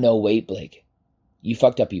 Oh no, wait, Blake. You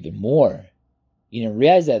fucked up even more. You didn't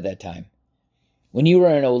realize that at that time. When you were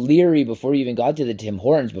in O'Leary, before you even got to the Tim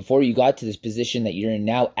Hortons, before you got to this position that you're in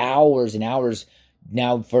now, hours and hours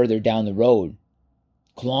now further down the road.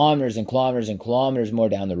 Kilometers and kilometers and kilometers more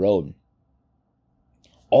down the road.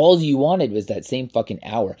 All you wanted was that same fucking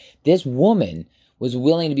hour. This woman was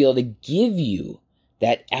willing to be able to give you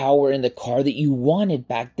that hour in the car that you wanted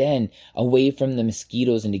back then, away from the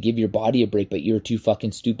mosquitoes and to give your body a break, but you were too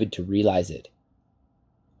fucking stupid to realize it.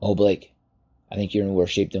 Oh, Blake, I think you're in worse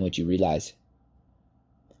shape than what you realize.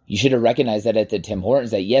 You should have recognized that at the Tim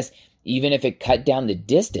Hortons, that yes, even if it cut down the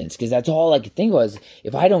distance, because that's all I could think was,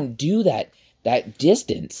 if I don't do that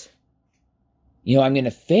distance, you know, I'm going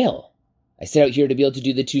to fail. I set out here to be able to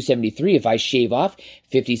do the 273. If I shave off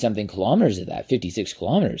 50-something kilometers of that, 56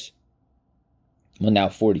 kilometers, well, now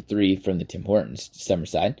 43 from the Tim Hortons to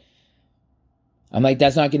Summerside, I'm like,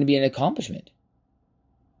 that's not going to be an accomplishment.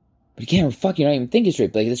 But again, fuck, you're not even thinking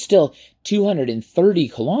straight. Like, there's still 230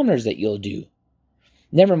 kilometers that you'll do.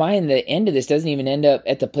 Never mind, the end of this doesn't even end up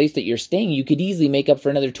at the place that you're staying. You could easily make up for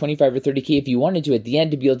another 25 or 30K if you wanted to at the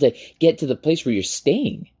end to be able to get to the place where you're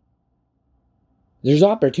staying. There's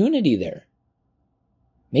opportunity there.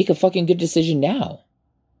 Make a fucking good decision now.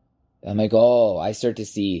 I'm like, oh, I start to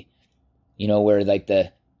see, you know, where like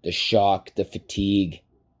the shock, the fatigue,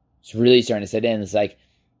 it's really starting to set in. It's like,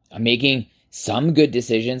 I'm making some good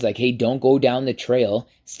decisions, like, hey, don't go down the trail.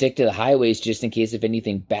 Stick to the highways just in case if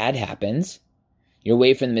anything bad happens. You're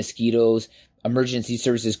away from the mosquitoes. Emergency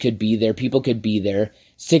services could be there. People could be there.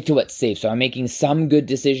 Stick to what's safe. So I'm making some good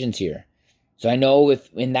decisions here. So I know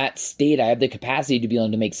if in that state I have the capacity to be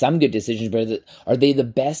able to make some good decisions, but are they the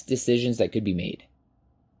best decisions that could be made?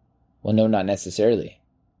 Well, no, not necessarily.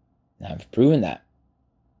 I've proven that.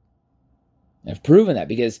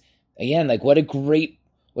 Because, again, like what a great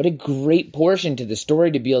portion to the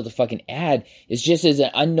story to be able to fucking add is just as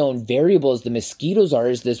an unknown variable as the mosquitoes are,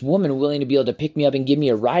 is this woman willing to be able to pick me up and give me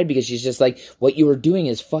a ride because she's just like, what you were doing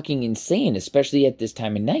is fucking insane, especially at this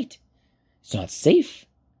time of night. It's not safe.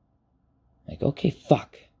 Like, okay,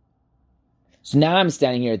 fuck. So now I'm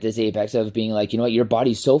standing here at this apex of being like, you know what, your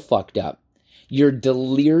body's so fucked up. You're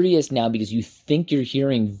delirious now because you think you're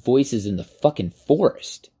hearing voices in the fucking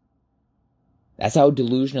forest. That's how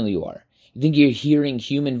delusional you are. You think you're hearing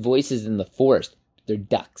human voices in the forest. They're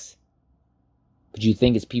ducks. But you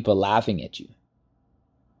think it's people laughing at you.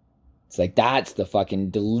 It's like, that's the fucking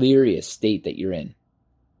delirious state that you're in.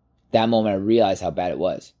 That moment I realized how bad it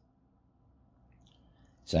was.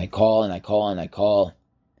 So I call and I call and I call.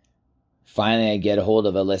 Finally, I get a hold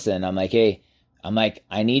of Alyssa and I'm like, hey,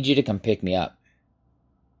 I need you to come pick me up.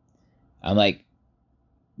 I'm like,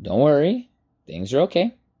 don't worry, things are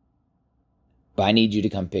okay, but I need you to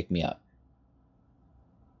come pick me up.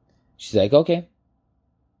 She's like, okay.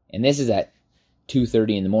 And this is at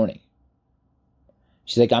 2:30 in the morning.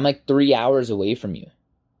 She's like, I'm like 3 hours away from you.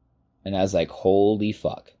 And I was like, holy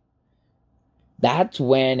fuck. That's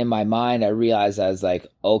when in my mind I realized, I was like,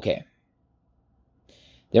 okay,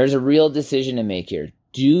 there's a real decision to make here.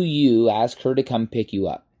 Do you ask her to come pick you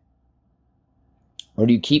up? Or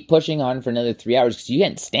do you keep pushing on for another 3 hours? Because you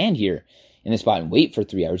can't stand here in the spot and wait for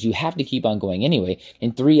 3 hours. You have to keep on going anyway.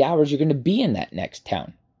 In 3 hours, you're going to be in that next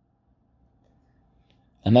town.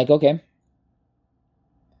 I'm like, okay.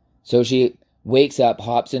 So she wakes up,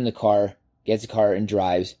 hops in the car, gets a car and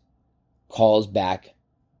drives, calls back.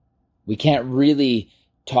 We can't really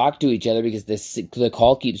talk to each other because the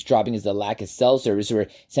call keeps dropping as the lack of cell service. So we're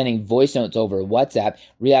sending voice notes over WhatsApp,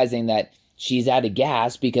 realizing that she's out of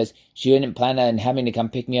gas because she didn't plan on having to come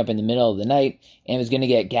pick me up in the middle of the night and was going to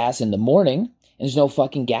get gas in the morning, and there's no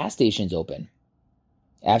fucking gas stations open.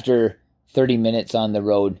 After 30 minutes on the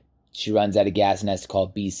road, she runs out of gas and has to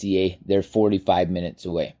call BCA. They're 45 minutes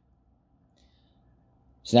away.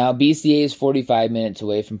 So now BCA is 45 minutes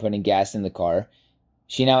away from putting gas in the car.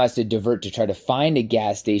 She now has to divert to try to find a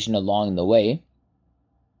gas station along the way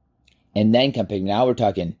and then come pick me. Now we're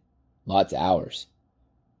talking lots of hours.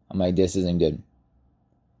 I'm like, this isn't good.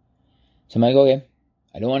 So I'm like, okay,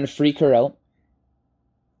 I don't want to freak her out.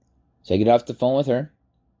 So I get off the phone with her.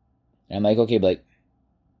 And I'm like, okay, Blake,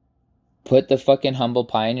 put the fucking humble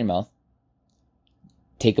pie in your mouth.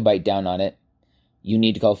 Take a bite down on it. You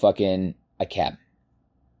need to call fucking a cab.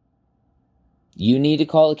 You need to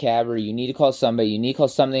call a cab, or you need to call somebody. You need to call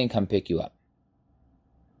something and come pick you up.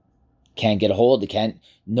 Can't get a hold.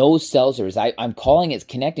 No cell service. I'm calling, it's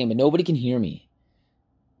connecting, but nobody can hear me.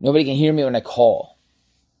 Nobody can hear me when I call.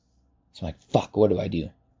 So I'm like, fuck, what do I do?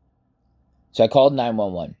 So I called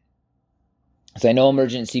 911. So I know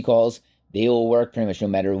emergency calls, they will work pretty much no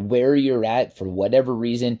matter where you're at. For whatever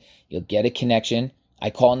reason, you'll get a connection.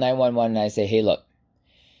 I call 911 and I say, hey, look,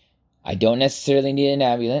 I don't necessarily need an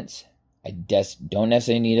ambulance. I don't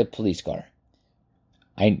necessarily need a police car.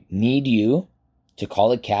 I need you to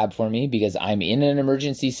call a cab for me because I'm in an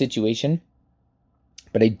emergency situation,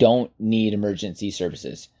 but I don't need emergency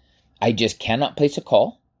services. I just cannot place a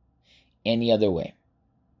call any other way.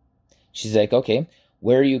 She's like, okay,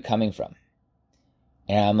 where are you coming from?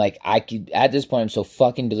 And I'm like, at this point, I'm so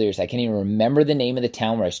fucking delirious. I can't even remember the name of the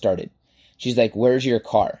town where I started. She's like, where's your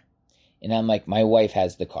car? And I'm like, my wife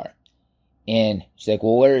has the car. And she's like,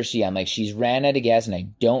 well, where is she? I'm like, she's ran out of gas and I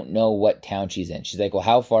don't know what town she's in. She's like, well,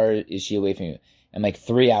 how far is she away from you? I'm like,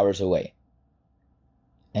 3 hours away.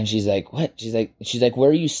 And she's like, what? She's like, where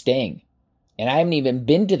are you staying? And I haven't even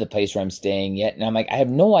been to the place where I'm staying yet. And I'm like, I have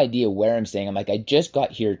no idea where I'm staying. I'm like, I just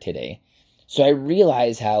got here today. So I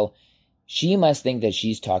realize how she must think that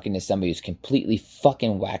she's talking to somebody who's completely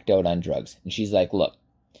fucking whacked out on drugs. And she's like, look,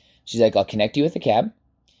 she's like, I'll connect you with a cab.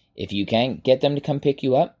 If you can't get them to come pick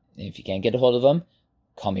you up, and if you can't get a hold of them,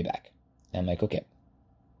 call me back. And I'm like, okay.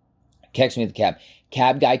 Text me the cab.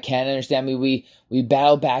 Cab guy can't understand me. We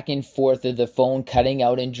battle back and forth of the phone cutting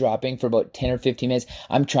out and dropping for about 10 or 15 minutes.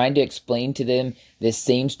 I'm trying to explain to them this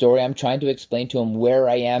same story. I'm trying to explain to him where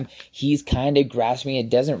I am. He's kind of grasping it,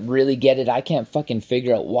 doesn't really get it. I can't fucking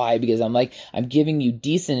figure out why, because I'm like, I'm giving you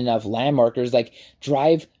decent enough landmarkers, like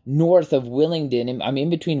drive north of Willingdon. I'm in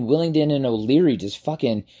between Willingdon and O'Leary.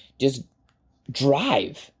 Just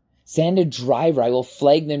drive. Send a driver. I will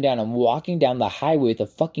flag them down. I'm walking down the highway with a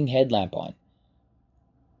fucking headlamp on.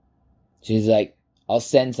 She's like, I'll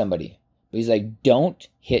send somebody. But he's like, don't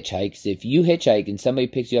hitchhike. So if you hitchhike and somebody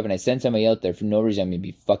picks you up and I send somebody out there for no reason, I'm going to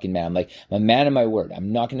be fucking mad. I'm like, I'm a man of my word.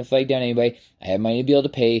 I'm not going to flag down anybody. I have money to be able to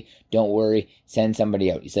pay. Don't worry. Send somebody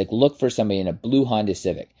out. He's like, look for somebody in a blue Honda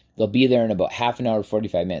Civic. They'll be there in about half an hour,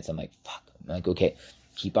 45 minutes. I'm like, fuck. I'm like, okay,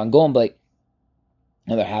 keep on going, Blake.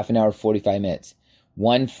 Another half an hour, 45 minutes.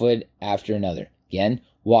 One foot after another. Again,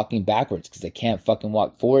 walking backwards because I can't fucking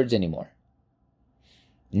walk forwards anymore.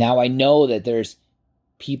 Now I know that there's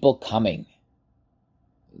people coming.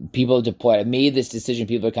 People deployed. I made this decision.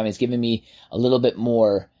 People are coming. It's giving me a little bit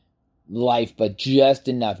more life, but just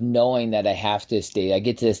enough knowing that I have to stay. I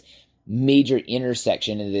get to this major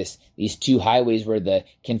intersection of these two highways where the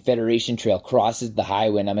Confederation Trail crosses the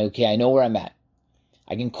highway. And I'm like, okay, I know where I'm at.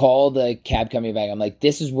 I can call the cab company back. I'm like,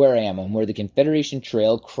 this is where I am. I'm where the Confederation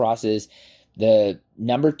Trail crosses the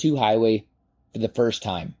number 2 highway for the first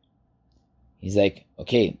time. He's like,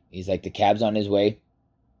 okay. He's like, the cab's on his way.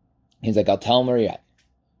 He's like, I'll tell him where you're at.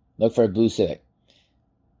 Look for a blue Civic.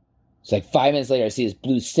 It's like 5 minutes later, I see this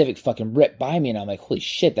blue Civic fucking rip by me, and I'm like, holy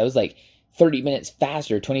shit, that was like 30 minutes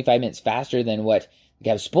faster, 25 minutes faster than what the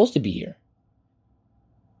guy was supposed to be here.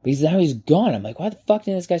 But now he's gone. I'm like, why the fuck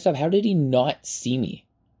didn't this guy stop? How did he not see me?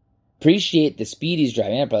 Appreciate the speed he's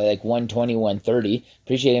driving at, probably like 120, 130.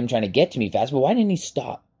 Appreciate him trying to get to me fast, but why didn't he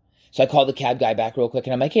stop? So I called the cab guy back real quick,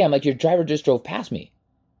 and I'm like, hey, your driver just drove past me.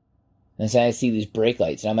 And then I see these brake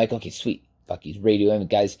lights, and I'm like, okay, sweet. Fuck, he's radioing. The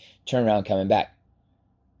guy's turning around, coming back.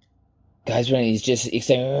 Guy's running, he's just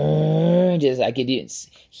excited. I could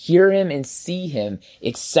hear him and see him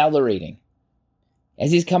accelerating.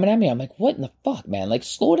 As he's coming at me, I'm like, what in the fuck, man? Like,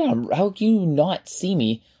 slow down. How can you not see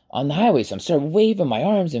me on the highway? So I'm starting waving my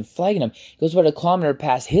arms and flagging him. He goes about a kilometer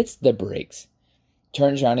past, hits the brakes,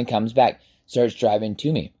 turns around and comes back, starts driving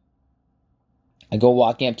to me. I go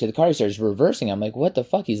walking up to the car, he starts reversing. I'm like, what the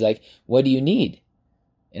fuck? He's like, what do you need?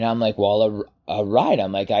 And I'm like, well, a ride.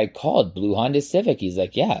 I'm like, I called Blue Honda Civic. He's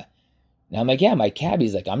like, yeah. And I'm like, yeah, my cab.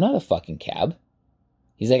 He's like, I'm not a fucking cab.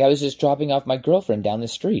 He's like, I was just dropping off my girlfriend down the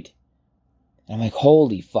street. And I'm like,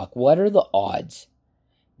 holy fuck, what are the odds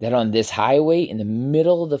that on this highway in the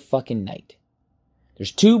middle of the fucking night,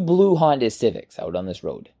 there's 2 blue Honda Civics out on this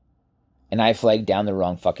road, and I flagged down the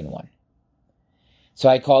wrong fucking one. So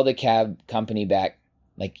I called the cab company back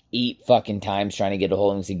like 8 fucking times trying to get a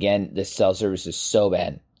hold of them. Again, the cell service is so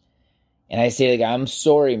bad. And I say, like, I'm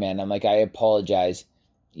sorry, man. I'm like, I apologize.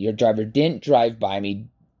 Your driver didn't drive by me.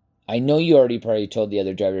 I know you already probably told the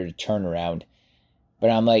other driver to turn around. But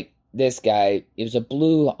I'm like, this guy, it was a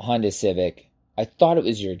blue Honda Civic. I thought it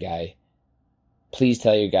was your guy. Please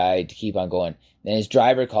tell your guy to keep on going. Then his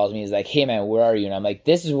driver calls me. He's like, hey, man, where are you? And I'm like,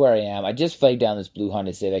 this is where I am. I just flagged down this blue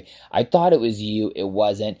Honda Civic. I thought it was you. It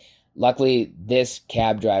wasn't. Luckily, this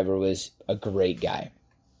cab driver was a great guy.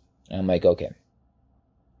 And I'm like, okay.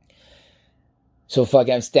 So fuck,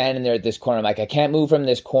 I'm standing there at this corner. I'm like, I can't move from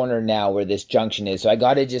this corner now where this junction is. So I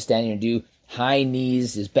got to just stand here and do high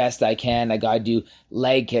knees as best I can. I got to do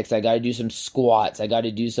leg kicks. I got to do some squats. I got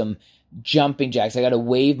to do some jumping jacks. I got to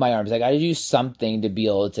wave my arms. I got to do something to be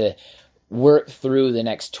able to work through the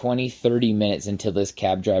next 20, 30 minutes until this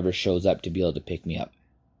cab driver shows up to be able to pick me up.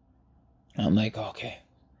 I'm like, okay,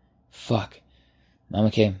 fuck. I'm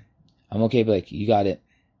okay. Blake, you got it.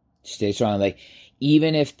 Stay strong. Like,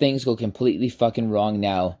 even if things go completely fucking wrong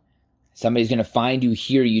now, somebody's going to find you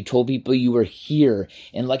here. You told people you were here,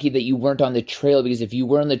 and lucky that you weren't on the trail, because if you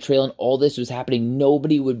were on the trail and all this was happening,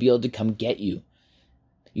 nobody would be able to come get you.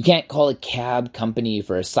 You can't call a cab company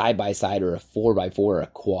for a side-by-side or a 4x4 or a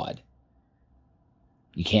quad.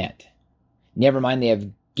 You can't. Never mind, they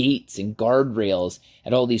have gates and guardrails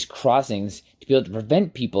at all these crossings to be able to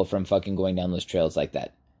prevent people from fucking going down those trails like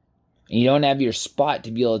that. And you don't have your spot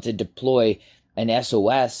to be able to deploy an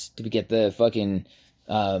SOS to get the fucking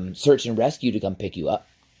search and rescue to come pick you up.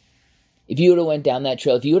 If you would have went down that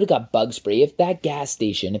trail, if you would have got bug spray, if that gas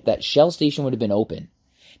station, if that Shell station would have been open,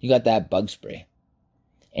 you got that bug spray,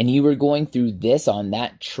 and you were going through this on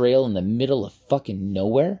that trail in the middle of fucking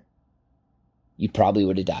nowhere, you probably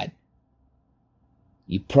would have died.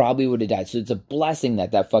 You probably would have died. So it's a blessing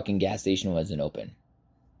that that fucking gas station wasn't open.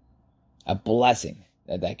 A blessing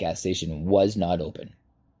that that gas station was not open.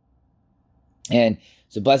 And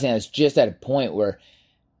it's a blessing I was just at a point where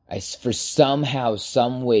I, for somehow,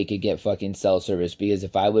 some way, could get fucking cell service, because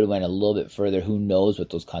if I would have went a little bit further, who knows what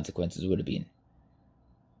those consequences would have been.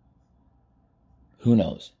 Who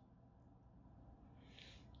knows?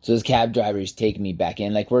 So this cab driver is taking me back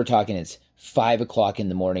in. Like, we're talking, it's 5 o'clock in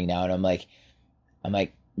the morning now, and I'm like,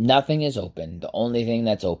 nothing is open. The only thing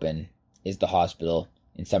that's open is the hospital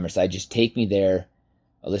in Summerside. Just take me there.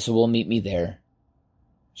 Alyssa will meet me there.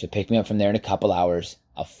 She'll pick me up from there in a couple hours.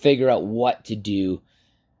 I'll figure out what to do.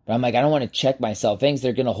 But I'm like, I don't want to check myself. Things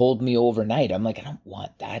they're going to hold me overnight. I'm like, I don't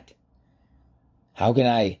want that. How can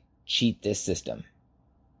I cheat this system?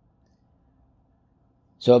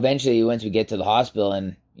 So eventually, once we get to the hospital,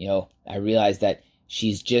 and, I realized that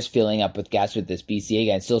she's just filling up with gas with this BCA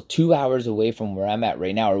guy. It's still 2 hours away from where I'm at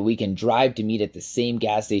right now, or we can drive to meet at the same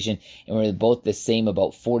gas station, and we're both the same,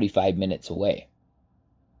 about 45 minutes away.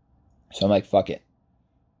 So I'm like, fuck it.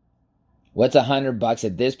 What's $100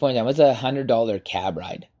 at this point? What's a $100 cab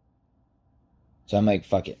ride? So I'm like,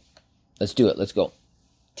 fuck it. Let's do it. Let's go.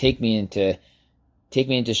 Take me into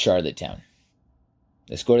Charlottetown.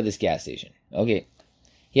 Let's go to this gas station. Okay.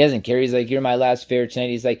 He doesn't care. He's like, you're my last fare tonight.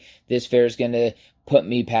 He's like, this fare is going to put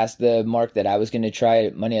me past the mark that I was going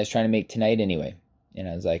to money I was trying to make tonight anyway. And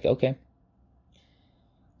I was like, okay.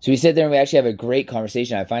 So we sit there and we actually have a great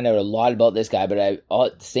conversation. I find out a lot about this guy, but I, all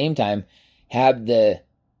at the same time, have the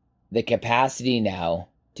capacity now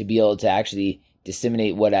to be able to actually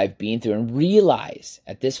disseminate what I've been through and realize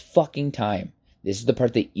at this fucking time, this is the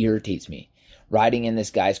part that irritates me, riding in this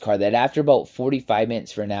guy's car, that after about 45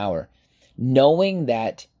 minutes for an hour, knowing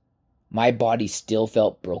that my body still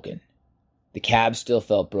felt broken. The cab still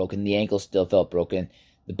felt broken. The ankle still felt broken.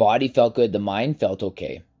 The body felt good. The mind felt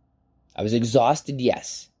okay. I was exhausted,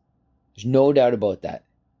 yes. There's no doubt about that.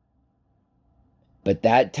 But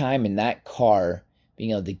that time in that car,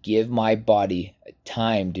 being able to give my body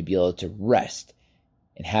time to be able to rest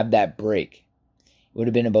and have that break, it would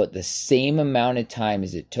have been about the same amount of time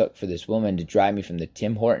as it took for this woman to drive me from the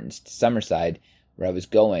Tim Hortons to Summerside where I was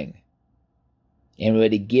going. And it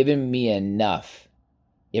would have given me enough.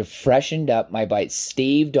 It freshened up my bite,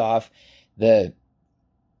 staved off the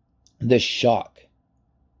shock.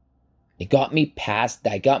 It got me past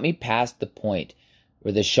that. It got me past the point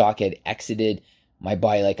where the shock had exited my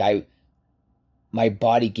body. Like my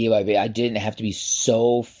body gave out. I didn't have to be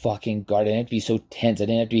so fucking guarded. I didn't have to be so tense. I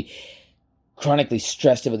didn't have to be chronically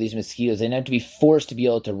stressed about these mosquitoes. I didn't have to be forced to be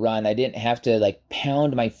able to run. I didn't have to like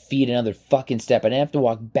pound my feet another fucking step. I didn't have to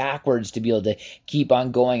walk backwards to be able to keep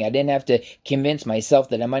on going. I didn't have to convince myself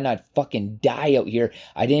that I might not fucking die out here.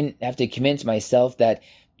 I didn't have to convince myself that,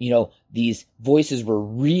 these voices were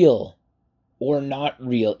real or not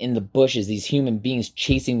real in the bushes. These human beings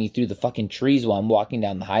chasing me through the fucking trees while I'm walking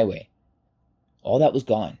down the highway. All that was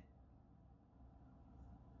gone.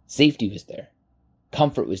 Safety was there.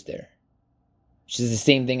 Comfort was there. Which is the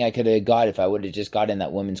same thing I could have got if I would have just got in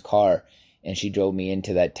that woman's car and she drove me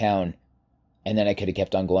into that town, and then I could have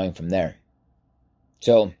kept on going from there.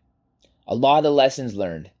 So, a lot of lessons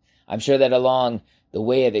learned. I'm sure that along the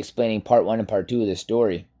way of explaining part 1 and part 2 of this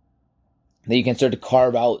story, that you can start to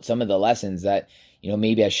carve out some of the lessons that,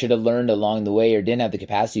 maybe I should have learned along the way or didn't have the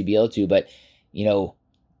capacity to be able to, but,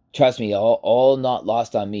 trust me, all not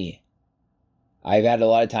lost on me. I've had a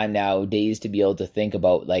lot of time nowadays to be able to think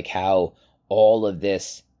about like how all of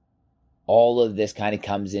this kind of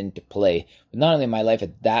comes into play. But not only my life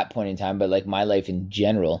at that point in time, but like my life in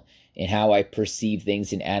general and how I perceive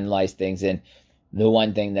things and analyze things. And the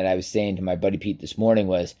one thing that I was saying to my buddy Pete this morning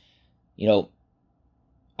was,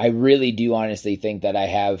 I really do honestly think that I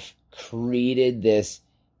have created this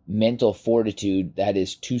mental fortitude that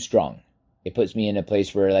is too strong. It puts me in a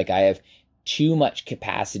place where like I have too much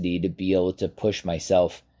capacity to be able to push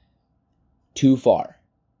myself too far.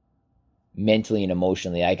 Mentally and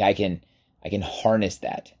emotionally, like I can harness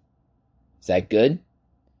that. Is that good?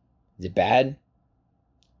 Is it bad?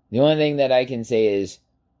 The only thing that I can say is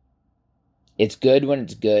it's good when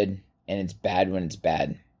it's good and it's bad when it's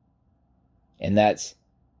bad. And that's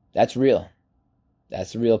real.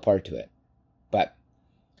 That's the real part to it. But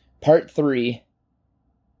part 3,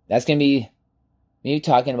 that's going to be me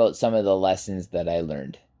talking about some of the lessons that I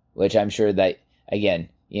learned, which I'm sure that, again,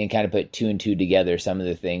 you can kind of put 2 and 2 together, some of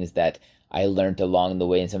the things that I learned along the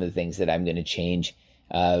way and some of the things that I'm going to change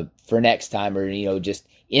for next time or, just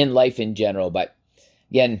in life in general. But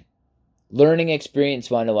again, learning experience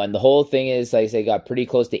 101. The whole thing is, like I say, got pretty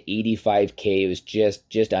close to 85K. It was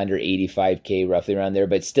just under 85K, roughly around there,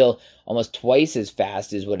 but still almost twice as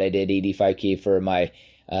fast as what I did 85K for my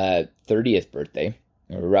 30th birthday,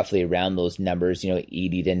 or roughly around those numbers,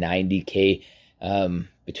 80 to 90K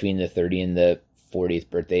between the 30 and the 40th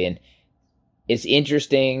birthday. And it's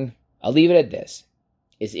interesting. I'll leave it at this.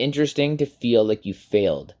 It's interesting to feel like you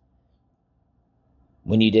failed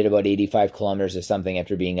when you did about 85 kilometers or something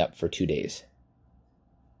after being up for 2 days.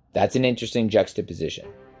 That's an interesting juxtaposition.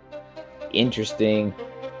 Interesting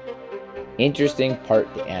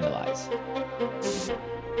part to analyze.